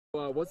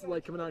What's it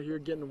like coming out here,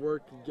 getting to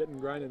work, getting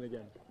grinding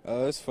again?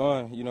 It's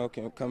fun,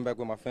 coming back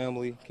with my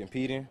family,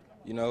 competing,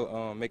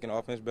 making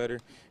offense better,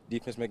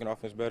 defense making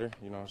offense better,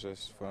 it's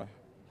just fun.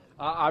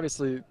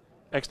 Obviously,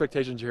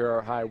 expectations here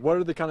are high. What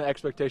are the kind of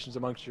expectations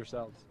amongst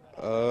yourselves?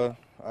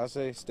 I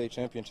say state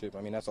championship.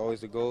 I mean, that's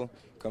always the goal.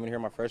 Coming here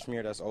my freshman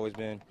year, that's always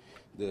been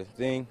the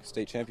thing,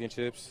 state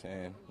championships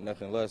and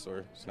nothing less,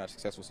 or it's not a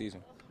successful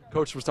season.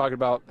 Coach was talking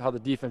about how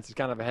the defense is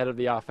kind of ahead of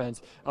the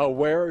offense.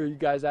 Where are you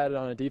guys at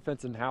on a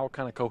defense, and how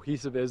kind of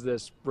cohesive is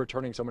this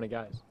returning so many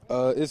guys?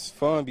 It's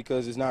fun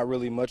because it's not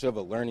really much of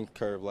a learning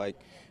curve. Like,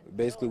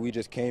 basically, we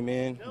just came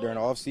in during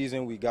the off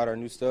season, we got our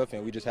new stuff,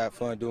 and we just had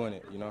fun doing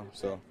it,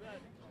 So,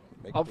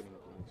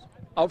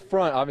 up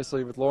front,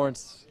 obviously, with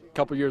Lawrence a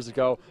couple years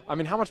ago, I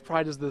mean, how much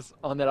pride is this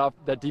on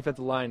that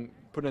defensive line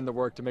put in the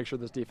work to make sure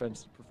this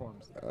defense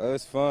performs?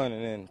 It's fun,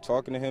 and then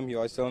talking to him, he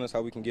always telling us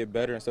how we can get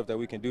better and stuff that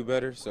we can do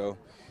better. So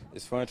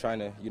it's fun trying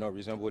to,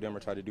 resemble them or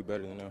try to do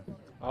better than them.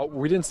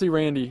 We didn't see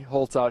Randy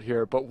Holtz out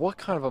here, but what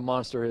kind of a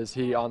monster is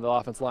he on the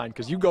offense line?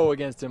 Because you go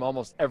against him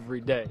almost every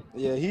day.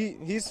 Yeah,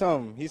 he's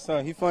something. He's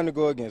fun to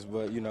go against,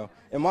 but,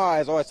 in my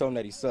eyes, I always tell him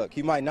that he sucked.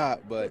 He might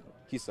not, but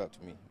he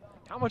sucked to me.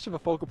 How much of a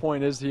focal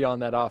point is he on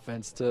that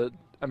offense?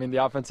 I mean,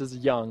 the offense is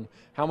young.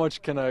 How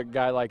much can a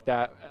guy like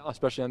that,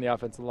 especially on the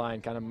offensive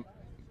line, kind of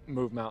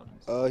move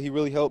mountains? He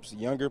really helps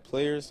younger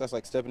players. That's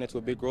like stepping into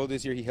a big role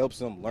this year. He helps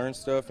them learn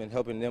stuff and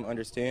helping them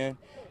understand.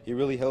 He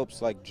really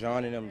helps like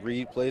John and them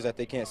read plays that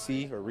they can't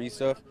see or read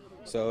stuff.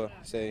 So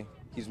say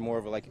he's more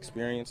of a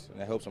experience, and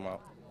that helps them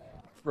out.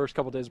 First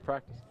couple days of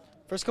practice.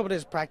 First couple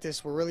days of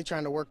practice, we're really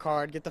trying to work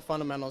hard, get the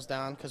fundamentals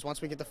down, because once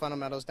we get the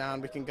fundamentals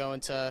down, we can go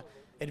into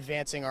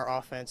advancing our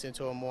offense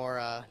into a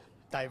more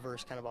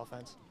diverse kind of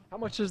offense. How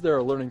much is there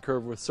a learning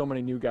curve with so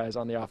many new guys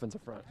on the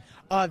offensive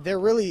front? They're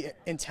really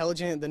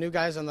intelligent. The new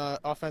guys on the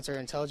offense are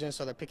intelligent,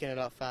 so they're picking it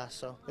up fast,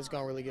 so it's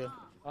going really good.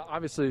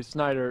 Obviously,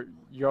 Snider,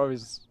 you're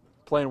always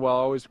playing well,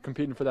 always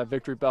competing for that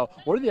victory bell.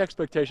 What are the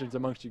expectations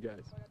amongst you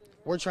guys?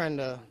 We're trying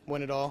to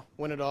win it all,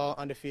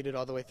 undefeated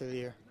all the way through the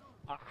year.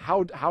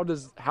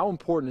 How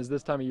important is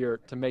this time of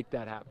year to make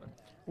that happen?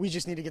 We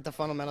just need to get the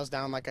fundamentals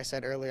down, like I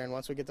said earlier, and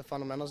once we get the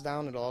fundamentals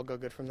down, it'll all go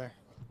good from there.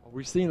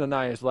 We've seen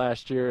Ananias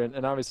last year,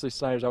 and obviously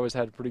Snider's always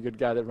had a pretty good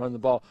guy that runs the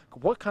ball.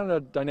 What kind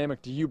of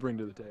dynamic do you bring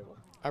to the table?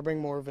 I bring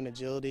more of an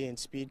agility and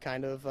speed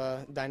kind of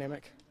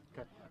dynamic.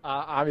 Okay.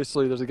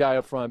 Obviously, there's a guy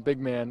up front, big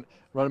man,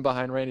 running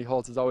behind Randy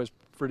Holtz is always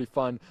pretty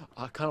fun.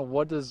 What kind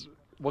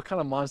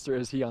of monster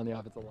is he on the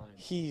offensive line?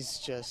 He's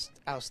just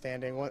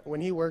outstanding.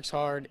 When he works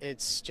hard,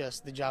 it's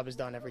just the job is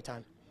done every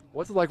time.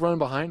 What's it like running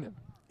behind him?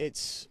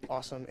 It's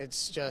awesome.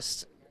 It's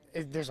just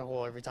there's a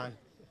hole every time.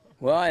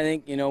 Well, I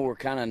think, we're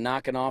kind of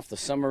knocking off the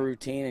summer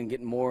routine and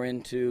getting more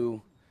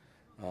into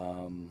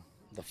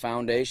the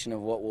foundation of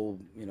what will,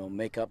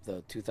 make up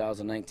the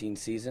 2019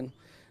 season,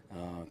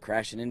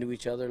 crashing into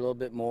each other a little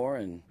bit more.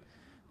 And,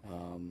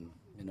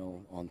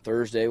 on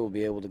Thursday we'll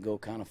be able to go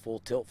kind of full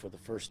tilt for the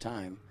first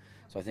time.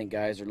 So I think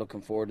guys are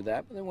looking forward to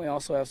that. But then we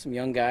also have some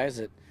young guys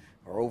that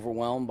are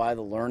overwhelmed by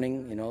the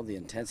learning, the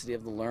intensity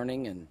of the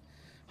learning and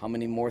how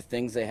many more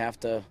things they have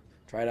to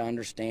try to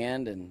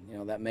understand,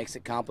 and that makes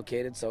it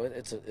complicated. So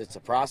it's a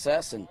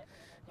process, and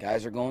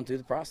guys are going through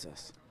the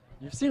process.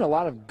 You've seen a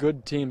lot of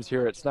good teams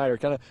here at Snider.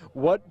 Kind of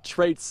what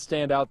traits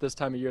stand out this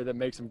time of year that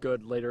makes them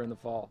good later in the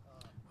fall?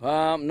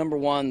 Number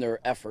one, their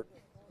effort.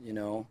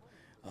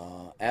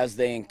 As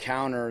they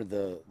encounter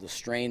the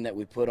strain that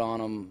we put on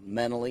them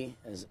mentally,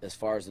 as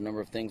far as the number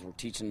of things we're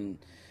teaching,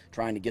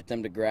 trying to get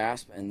them to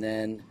grasp, and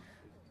then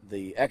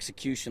the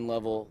execution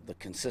level, the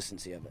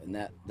consistency of it, and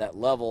that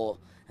level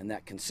and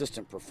that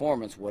consistent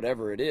performance,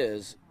 whatever it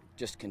is,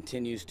 just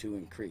continues to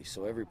increase.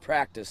 So every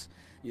practice,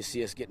 you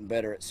see us getting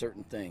better at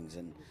certain things,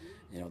 and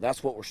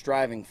that's what we're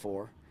striving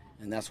for,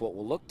 and that's what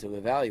we'll look to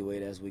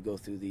evaluate as we go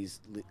through these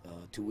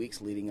 2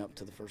 weeks leading up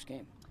to the first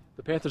game.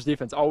 The Panthers'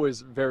 defense always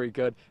very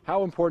good.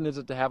 How important is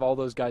it to have all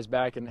those guys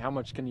back, and how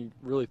much can you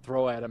really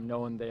throw at them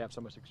knowing they have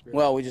so much experience?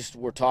 Well,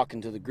 we're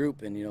talking to the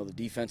group, and the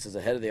defense is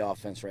ahead of the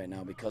offense right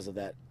now because of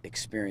that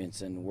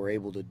experience, and we're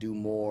able to do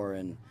more,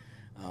 and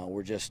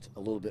we're just a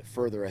little bit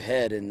further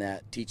ahead in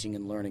that teaching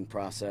and learning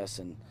process,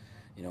 and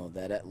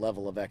that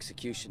level of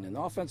execution. And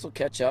the offense will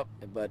catch up,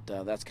 but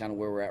that's kind of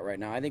where we're at right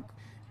now. I think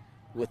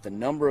with the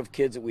number of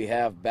kids that we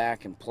have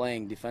back and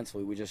playing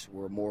defensively,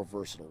 we're more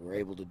versatile. We're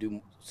able to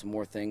do some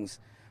more things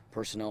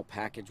personnel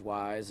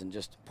package-wise, and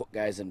just put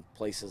guys in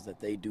places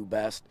that they do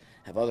best,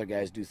 have other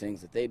guys do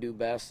things that they do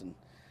best, and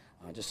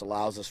just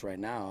allows us right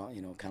now,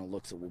 kind of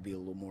looks at we'll be a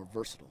little more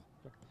versatile.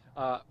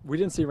 We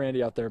didn't see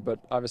Randy out there, but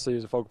obviously he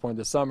was a focal point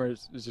this summer.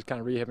 He's just kind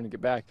of rehabbing to get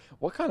back.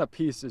 What kind of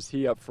piece is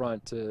he up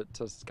front to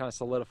kind of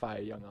solidify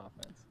a young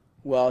offense?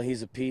 Well,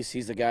 he's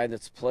a guy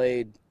that's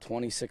played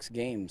 26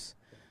 games,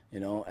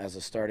 as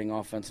a starting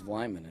offensive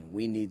lineman, and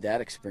we need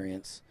that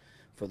experience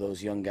for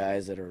those young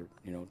guys that are,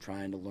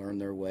 trying to learn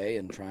their way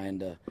and trying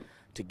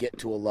to get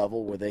to a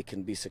level where they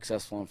can be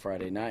successful on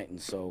Friday night.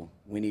 And so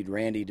we need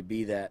Randy to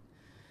be that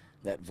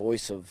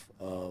voice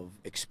of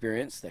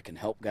experience that can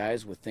help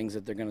guys with things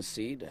that they're going to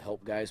see, to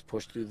help guys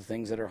push through the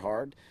things that are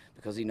hard,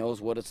 because he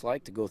knows what it's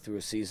like to go through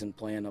a season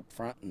playing up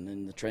front and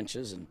in the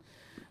trenches. And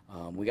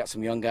we got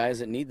some young guys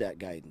that need that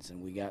guidance,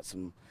 and we got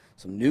some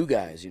new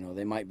guys. You know,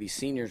 they might be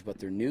seniors, but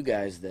they're new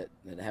guys that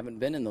haven't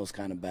been in those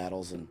kind of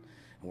battles, and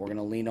we're going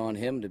to lean on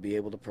him to be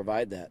able to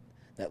provide that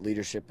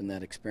leadership and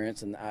that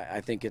experience. And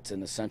I think it's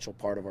an essential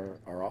part of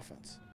our offense.